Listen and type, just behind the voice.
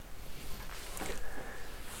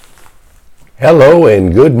Hello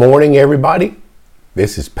and good morning, everybody.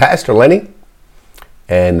 This is Pastor Lenny,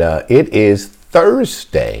 and it is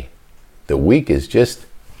Thursday. The week is just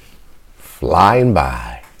flying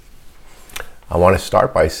by. I want to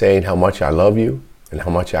start by saying how much I love you and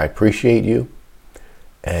how much I appreciate you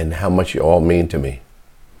and how much you all mean to me.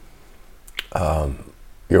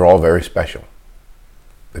 You're all very special.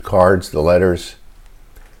 The cards, the letters,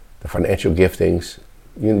 the financial giftings,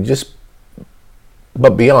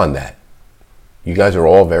 but beyond that, you guys are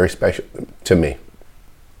all very special to me.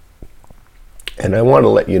 And I want to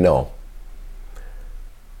let you know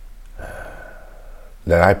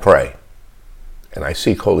that I pray and I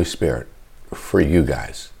seek Holy Spirit for you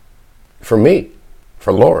guys, for me,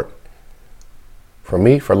 for Lord, for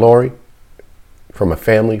me, for Lori, for my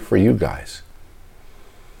family, for you guys.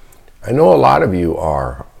 I know a lot of you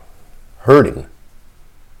are hurting.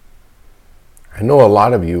 I know a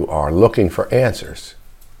lot of you are looking for answers.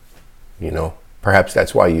 Perhaps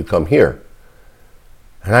that's why you come here.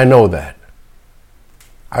 And I know that.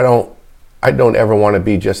 I don't ever want to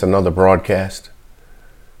be just another broadcast.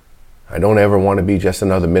 I don't ever want to be just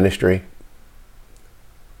another ministry.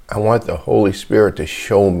 I want the Holy Spirit to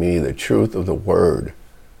show me the truth of the word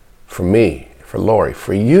for me, for Lori,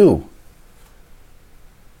 for you.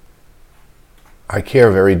 I care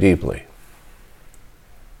very deeply.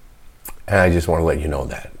 And I just want to let you know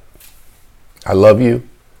that. I love you.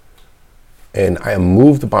 And I am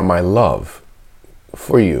moved by my love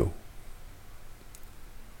for you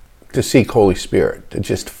to seek Holy Spirit, to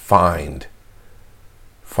just find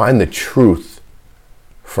the truth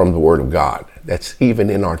from the Word of God that's even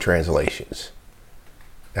in our translations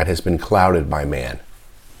that has been clouded by man.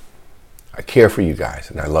 I care for you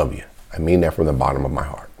guys and I love you. I mean that from the bottom of my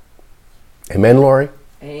heart. Amen, Lori?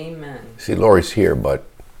 Amen. See, Lori's here, but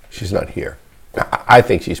she's not here. I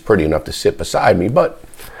think she's pretty enough to sit beside me, but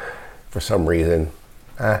for some reason,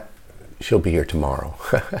 she'll be here tomorrow.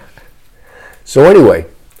 So anyway,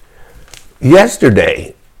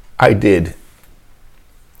 yesterday I did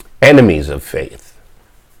Enemies of Faith.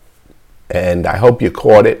 And I hope you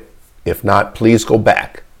caught it. If not, please go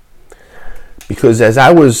back. Because as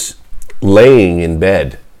I was laying in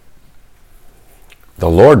bed, the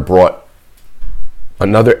Lord brought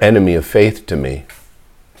another enemy of faith to me.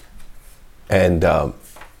 And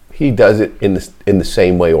He does it in the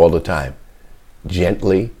same way all the time.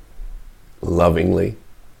 Gently, lovingly,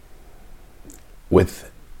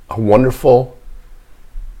 with a wonderful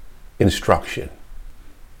instruction.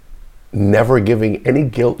 Never giving any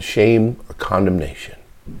guilt, shame, or condemnation.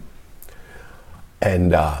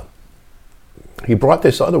 And He brought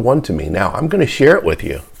this other one to me. Now, I'm going to share it with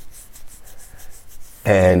you.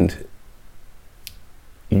 And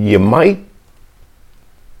you might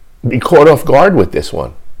be caught off guard with this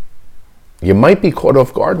one. You might be caught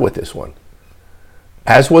off guard with this one.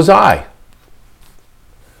 As was I.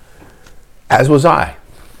 As was I.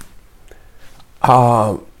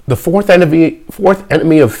 The fourth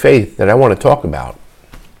enemy of faith that I want to talk about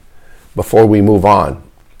before we move on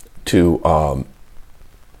to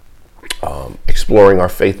exploring our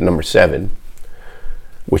faith number 7,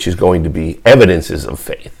 which is going to be evidences of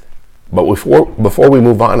faith. But before we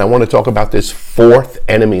move on, I want to talk about this fourth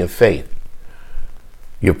enemy of faith.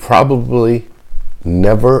 You probably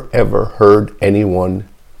never ever heard anyone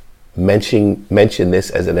mention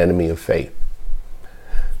this as an enemy of faith.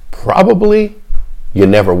 Probably you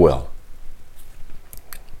never will.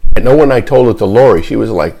 I know when I told it to Lori, she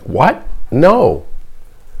was like, "What? No."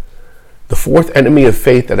 The fourth enemy of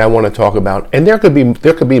faith that I want to talk about, and there could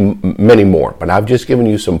be many more, but I've just given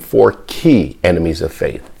you some 4 key enemies of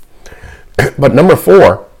faith. But number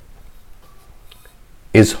 4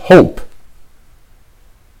 is hope.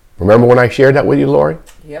 Remember when I shared that with you, Lori?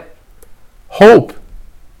 Yep. Hope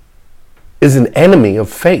is an enemy of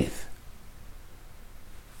faith.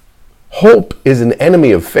 Hope is an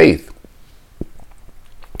enemy of faith.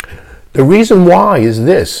 The reason why is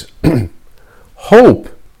this.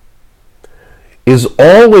 Hope is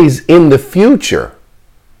always in the future.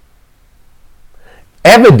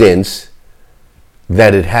 Evidence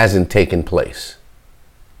that it hasn't taken place.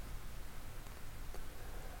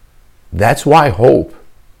 That's why hope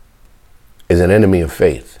is an enemy of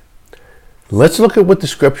faith. Let's look at what the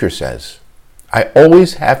scripture says. I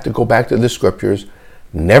always have to go back to the scriptures,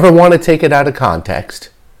 never want to take it out of context,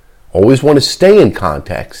 always want to stay in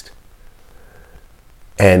context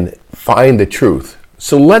and find the truth.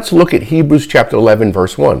 So let's look at Hebrews chapter 11,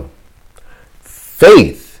 verse 1.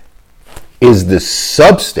 Faith is the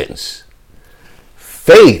substance.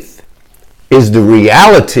 Faith is the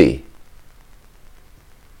reality.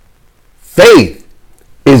 Faith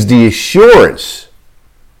is the assurance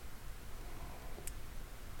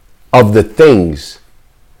of the things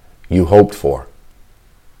you hoped for.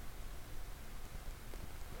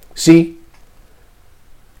 See,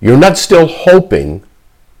 you're not still hoping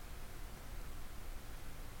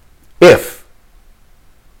if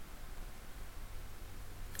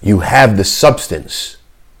you have the substance,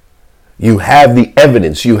 you have the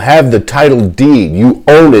evidence, you have the title deed, you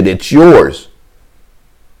own it, it's yours.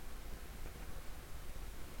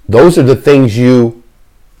 Those are the things you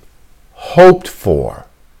hoped for.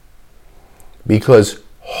 Because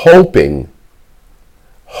hoping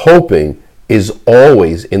is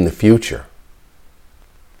always in the future.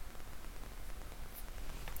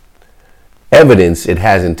 Evidence it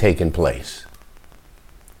hasn't taken place.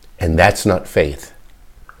 And that's not faith.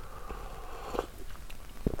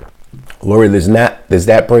 Lori, does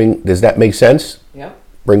that make sense? Yeah.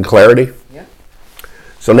 Bring clarity? Yeah.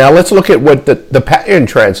 So now let's look at what the Passion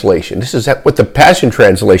Translation, this is what the Passion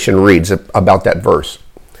Translation reads about that verse.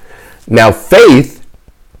 Now faith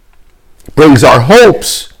brings our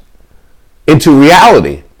hopes into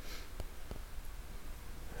reality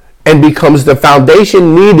and becomes the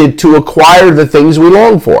foundation needed to acquire the things we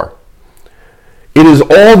long for. It is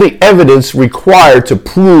all the evidence required to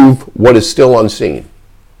prove what is still unseen.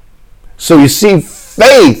 So you see,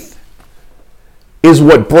 faith is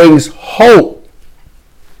what brings hope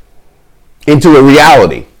into a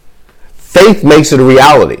reality. Faith makes it a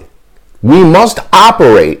reality. We must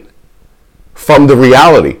operate from the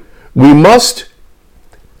reality. We must,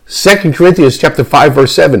 2 Corinthians chapter 5,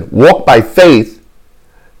 verse 7, walk by faith,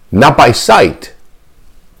 not by sight.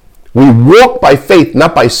 We walk by faith,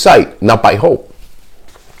 not by sight, not by hope.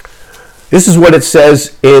 This is what it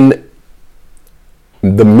says in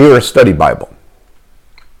the Mirror Study Bible.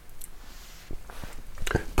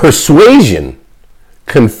 Persuasion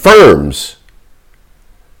confirms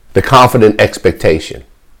the confident expectation.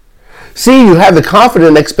 See, you have the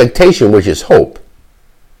confident expectation, which is hope.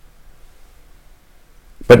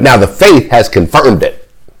 But now the faith has confirmed it.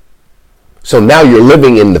 So now you're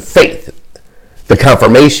living in the faith, the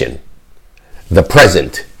confirmation, the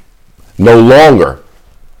present, no longer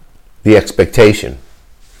the expectation.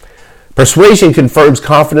 Persuasion confirms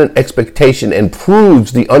confident expectation and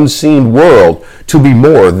proves the unseen world to be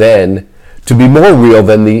more real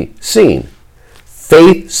than the seen.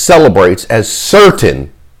 Faith celebrates as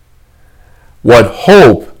certain what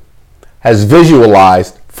hope has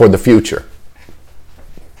visualized for the future.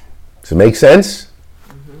 Does it make sense?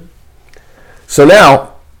 Mm-hmm. So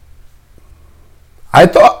now, I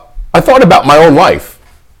thought about my own life.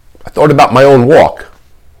 I thought about my own walk.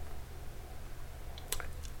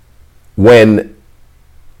 When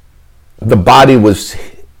the body was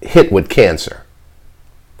hit with cancer,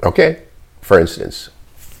 okay, for instance.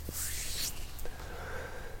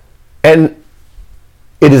 And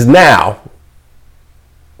it is now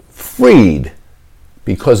freed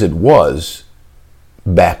because it was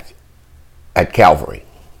back at Calvary.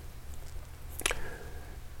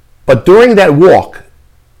 But during that walk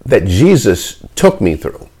that Jesus took me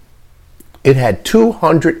through, it had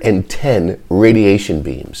 210 radiation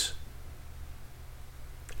beams.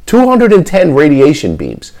 210 radiation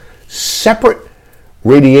beams, separate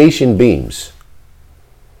radiation beams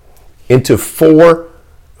into four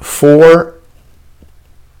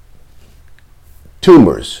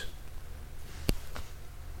tumors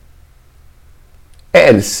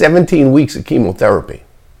and 17 weeks of chemotherapy.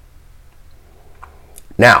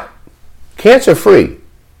 Now, cancer-free,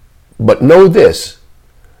 but know this,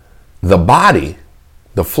 the body,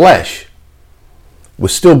 the flesh,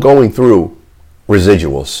 was still going through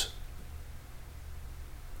residuals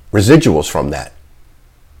from that.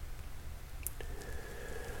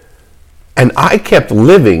 And I kept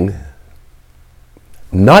living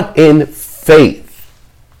not in faith,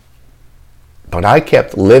 but I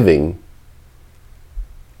kept living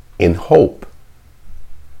in hope.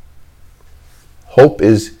 Hope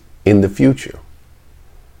is in the future.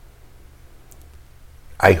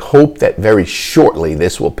 I hope that very shortly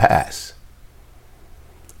this will pass.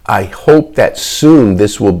 I hope that soon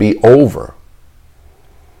this will be over.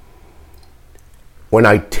 When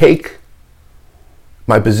I take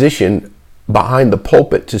my position behind the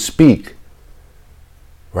pulpit to speak,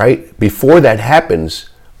 right? Before that happens,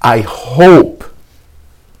 I hope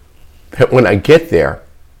that when I get there,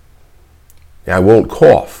 I won't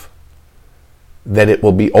cough, that it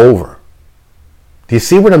will be over. Do you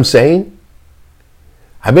see what I'm saying?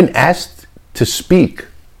 I've been asked to speak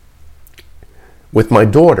with my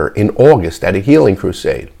daughter in August at a healing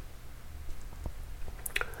crusade.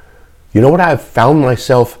 You know what I've found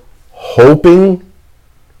myself hoping?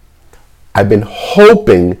 I've been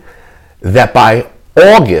hoping that by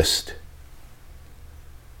August,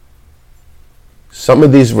 some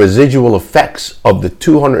of these residual effects of the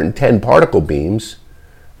 210 particle beams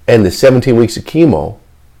and the 17 weeks of chemo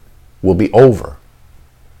will be over.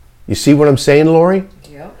 You see what I'm saying, Lori?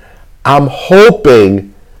 Yep. I'm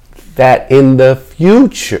hoping that in the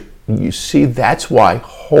future, you see, that's why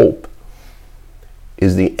hope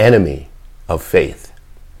is the enemy of faith.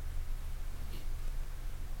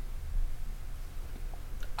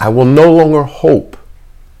 I will no longer hope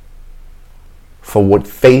for what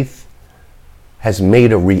faith has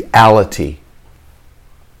made a reality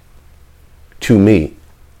to me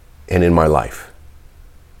and in my life.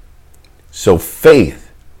 So faith,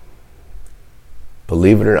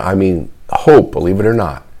 believe it or not, hope, believe it or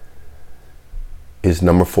not, is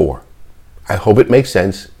number 4. I hope it makes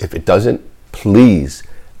sense. If it doesn't, please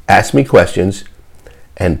ask me questions,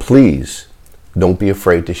 and please don't be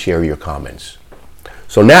afraid to share your comments.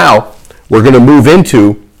 So now we're going to move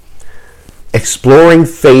into Exploring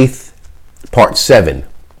Faith, Part 7.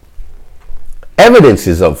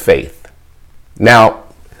 Evidences of faith. Now,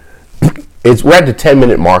 we're at the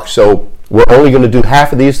 10-minute mark, so we're only going to do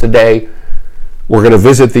half of these today. We're going to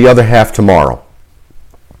visit the other half tomorrow.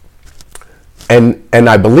 And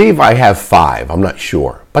I believe I have 5. I'm not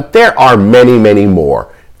sure. But there are many, many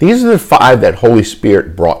more. These are the 5 that Holy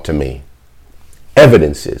Spirit brought to me.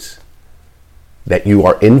 Evidences that you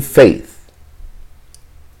are in faith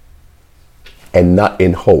and not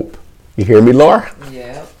in hope. You hear me, Laura?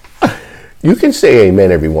 Yeah. You can say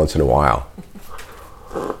amen every once in a while.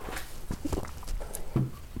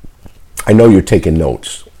 I know you're taking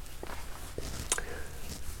notes.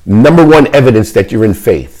 Number 1 evidence that you're in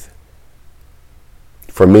faith,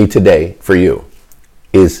 for me today, for you,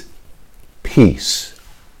 is peace.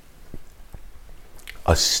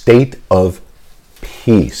 A state of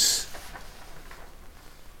peace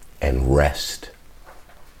and rest.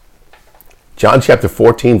 John chapter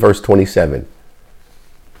 14, verse 27.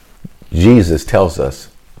 Jesus tells us,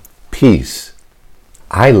 peace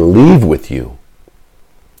I leave with you.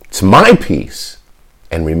 It's my peace.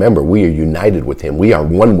 And remember, we are united with him. We are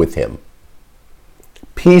one with him.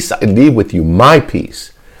 Peace I leave with you, my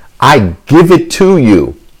peace. I give it to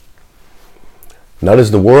you. Not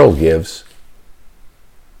as the world gives,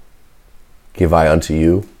 give I unto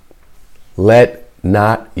you. Let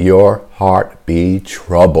not your heart be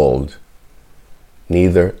troubled,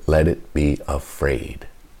 neither let it be afraid.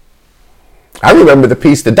 I remember the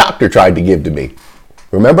peace the doctor tried to give to me.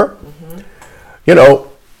 Remember? Mm-hmm. You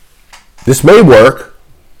know, this may work.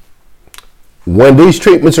 When these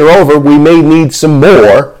treatments are over, we may need some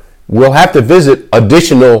more. We'll have to visit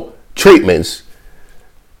additional treatments.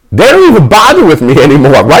 They don't even bother with me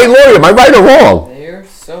anymore. Right, Lori? Am I right or wrong? You're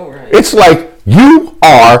so right. It's like you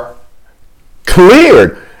are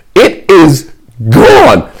cleared. It is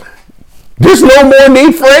gone. There's no more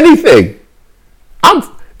need for anything.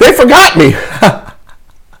 They forgot me.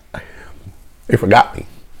 They forgot me.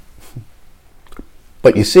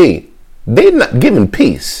 But you see, they're not given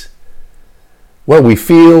peace. What we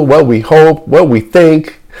feel, what we hope, what we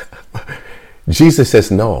think. Jesus says,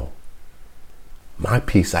 no. My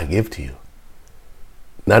peace I give to you.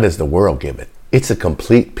 Not as the world giveth. It's a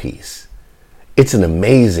complete peace. It's an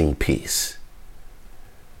amazing peace.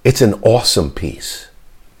 It's an awesome peace.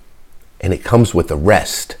 And it comes with a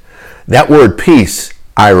rest. That word peace,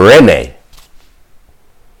 irene.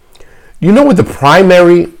 You know what the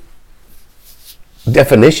primary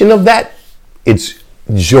definition of that? It's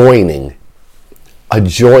joining.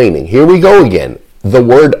 Adjoining. Here we go again. The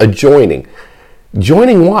word adjoining.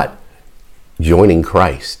 Joining what? Joining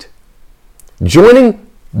Christ. Joining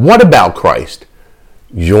what about Christ?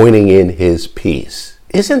 Joining in his peace.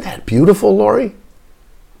 Isn't that beautiful, Lori?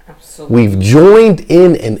 Absolutely. We've joined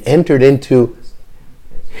in and entered into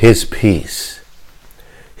his peace.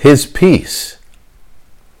 His peace.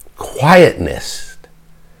 Quietness.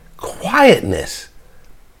 Quietness.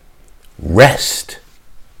 Rest.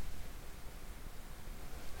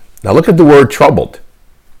 Now look at the word troubled.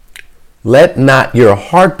 Let not your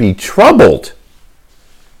heart be troubled.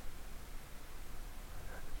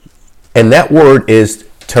 And that word is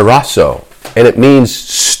tarasso, and it means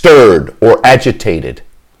stirred or agitated.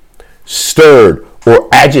 Stirred or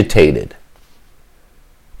agitated.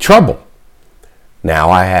 Trouble.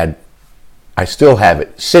 Now I still have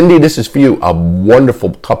it. Cindy, this is for you, a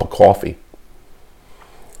wonderful cup of coffee.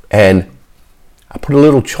 And I put a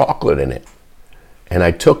little chocolate in it. And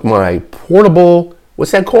I took my portable,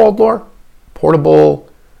 what's that called, Laura? Portable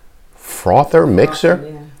frother, mixer,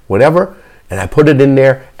 yeah. Whatever. And I put it in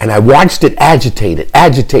there and I watched it agitated.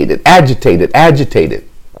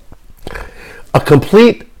 A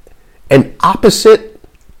complete and opposite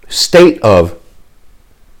state of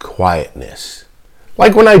quietness.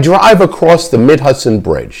 Like when I drive across the Mid-Hudson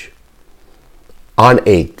Bridge on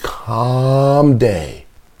a calm day,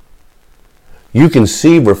 you can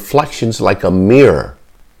see reflections like a mirror.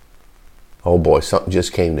 Oh boy, something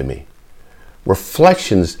just came to me.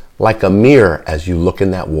 Reflections like a mirror as you look in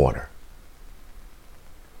that water.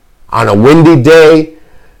 On a windy day,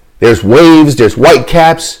 there's waves, there's white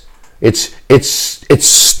caps. It's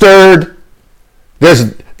stirred.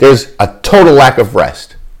 There's a total lack of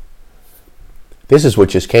rest. This is what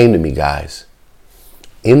just came to me, guys.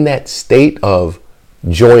 In that state of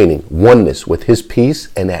joining oneness with his peace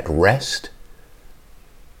and at rest,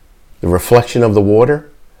 the reflection of the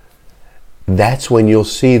water, that's when you'll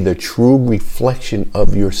see the true reflection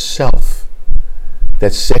of yourself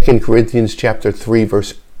that 2 Corinthians chapter 3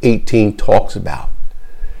 verse 18 talks about.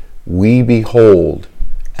 We behold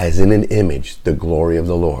as in an image the glory of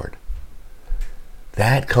the Lord.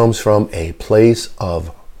 That comes from a place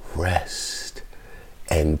of rest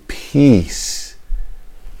and peace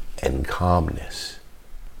and calmness.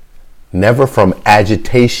 Never from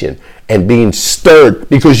agitation and being stirred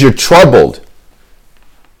because you're troubled.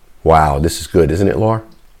 Wow, this is good, isn't it, Laura?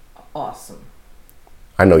 Awesome.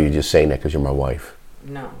 I know you're just saying that because you're my wife.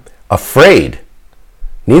 No. Afraid.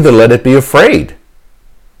 Neither let it be afraid.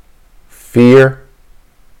 Fear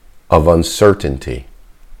of uncertainty.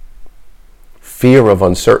 Fear of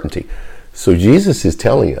uncertainty. So Jesus is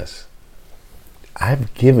telling us,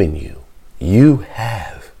 I've given you, you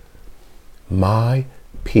have my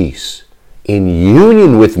peace. In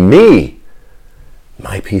union with me,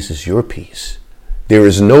 my peace is your peace. There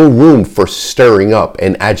is no room for stirring up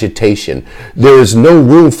and agitation. There is no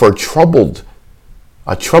room for a troubled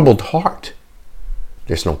heart.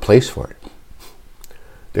 There's no place for it.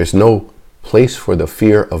 There's no place for the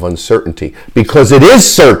fear of uncertainty because it is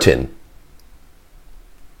certain.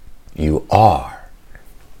 You are.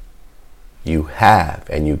 You have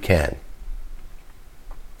and you can.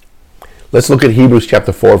 Let's look at Hebrews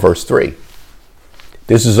chapter 4, verse 3.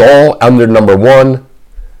 This is all under number 1,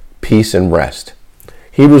 peace and rest.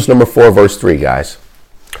 Hebrews number 4, verse 3, guys.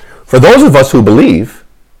 For those of us who believe,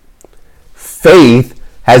 faith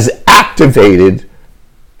has activated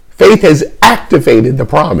the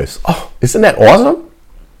promise. Oh, isn't that awesome?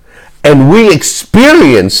 And we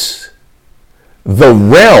experience the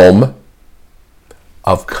realm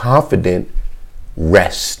of confident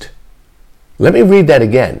rest. Let me read that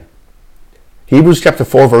again. Hebrews chapter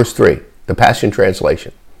 4, verse 3, the Passion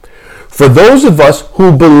Translation. For those of us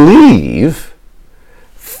who believe,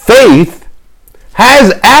 faith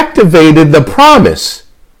has activated the promise,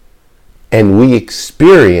 and we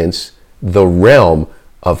experience the realm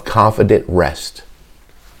of confident rest.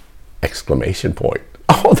 Exclamation point.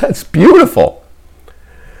 Oh, that's beautiful.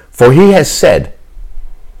 For he has said,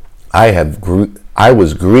 I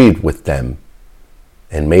was grieved with them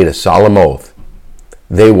and made a solemn oath.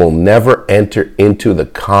 They will never enter into the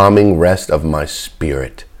calming rest of my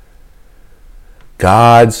spirit.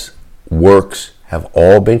 God's works have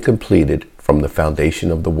all been completed from the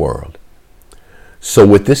foundation of the world. So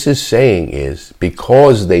what this is saying is,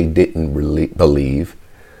 because they didn't believe,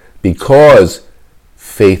 because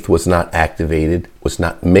faith was not activated, was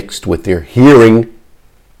not mixed with their hearing,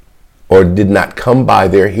 or did not come by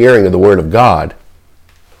their hearing of the word of God,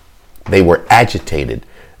 they were agitated,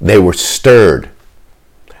 they were stirred,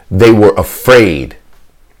 they were afraid.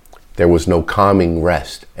 There was no calming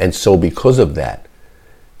rest. And so because of that,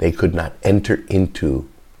 they could not enter into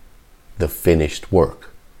the finished work.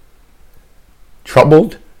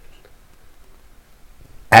 Troubled,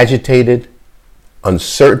 agitated,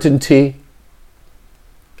 uncertainty,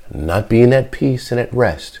 not being at peace and at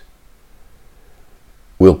rest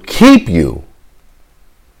will keep you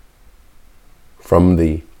from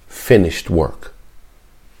the finished work.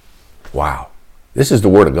 Wow. This is the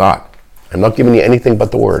word of God. I'm not giving you anything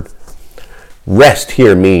but the word. Rest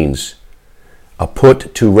here means a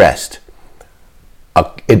put to rest.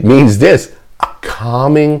 It means this, a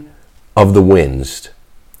calming of the winds.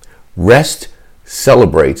 Rest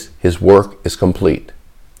celebrates his work is complete.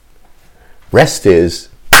 Rest is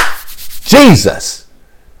Jesus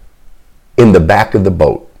in the back of the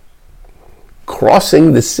boat,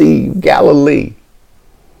 crossing the Sea of Galilee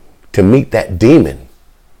to meet that demon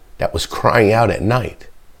that was crying out at night.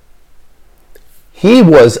 He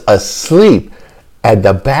was asleep at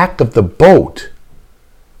the back of the boat.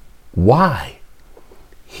 Why?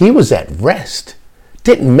 He was at rest.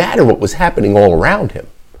 Didn't matter what was happening all around him,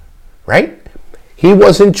 right? He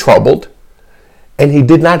wasn't troubled, and he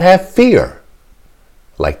did not have fear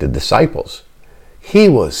like the disciples. He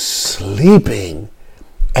was sleeping.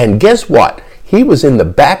 And guess what? He was in the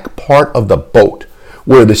back part of the boat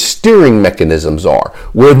where the steering mechanisms are,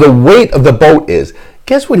 where the weight of the boat is.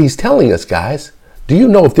 Guess what he's telling us, guys? Do you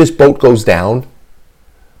know if this boat goes down,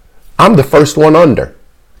 I'm the first one under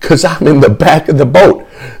because I'm in the back of the boat.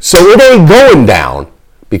 So it ain't going down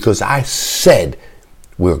because I said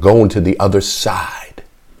we're going to the other side.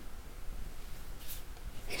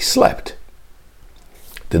 He slept.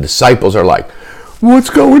 The disciples are like, what's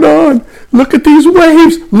going on? Look at these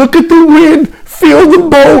waves. Look at the wind. Feel the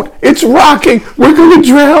boat. It's rocking. We're going to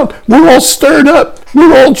drown. We're all stirred up.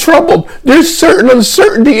 We're all troubled. There's certain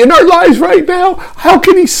uncertainty in our lives right now. How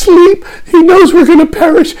can he sleep? He knows we're going to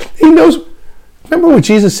perish. He knows. Remember what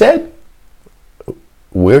Jesus said?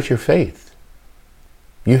 Where's your faith?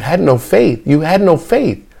 You had no faith. You had no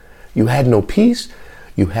faith. You had no peace.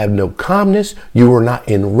 You had no calmness. You were not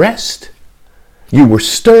in rest. You were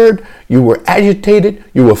stirred. You were agitated.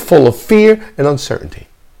 You were full of fear and uncertainty.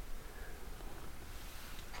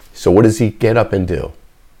 So what does he get up and do?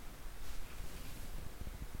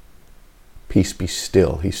 Peace, be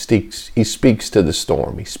still. He speaks to the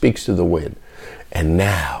storm. He speaks to the wind. And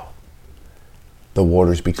now the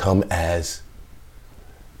waters become as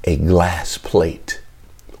a glass plate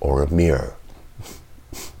or a mirror.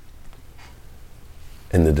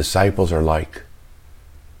 And the disciples are like,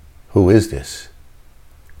 who is this?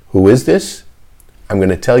 Who is this? I'm going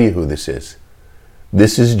to tell you who this is.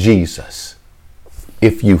 This is Jesus.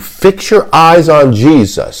 If you fix your eyes on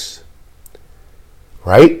Jesus,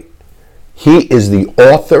 right? He is the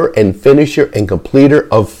author and finisher and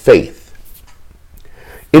completer of faith.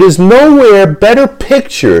 It is nowhere better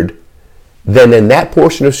pictured than in that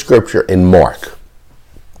portion of Scripture in Mark.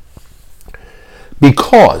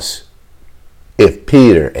 Because if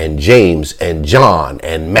Peter and James and John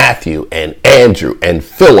and Matthew and Andrew and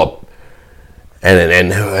Philip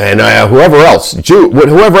and whoever else,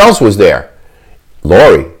 whoever else was there,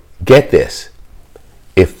 Lori, get this.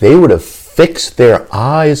 If they would have fixed their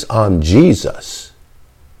eyes on Jesus,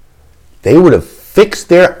 they would have fixed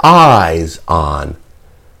their eyes on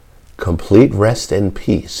complete rest and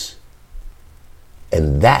peace.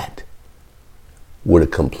 And that would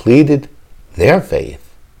have completed their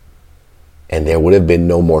faith. And there would have been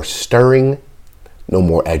no more stirring, no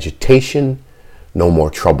more agitation, no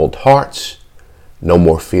more troubled hearts, no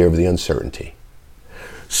more fear of the uncertainty.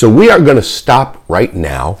 So we are going to stop right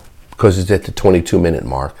now because it's at the 22-minute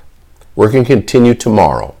mark. We're going to continue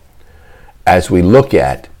tomorrow as we look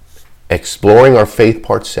at Exploring Our Faith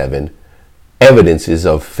Part 7, Evidences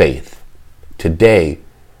of Faith. Today,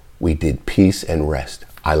 we did peace and rest.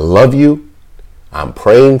 I love you. I'm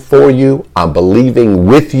praying for you. I'm believing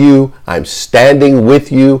with you. I'm standing with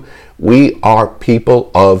you. We are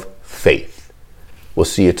people of faith. We'll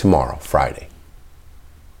see you tomorrow, Friday.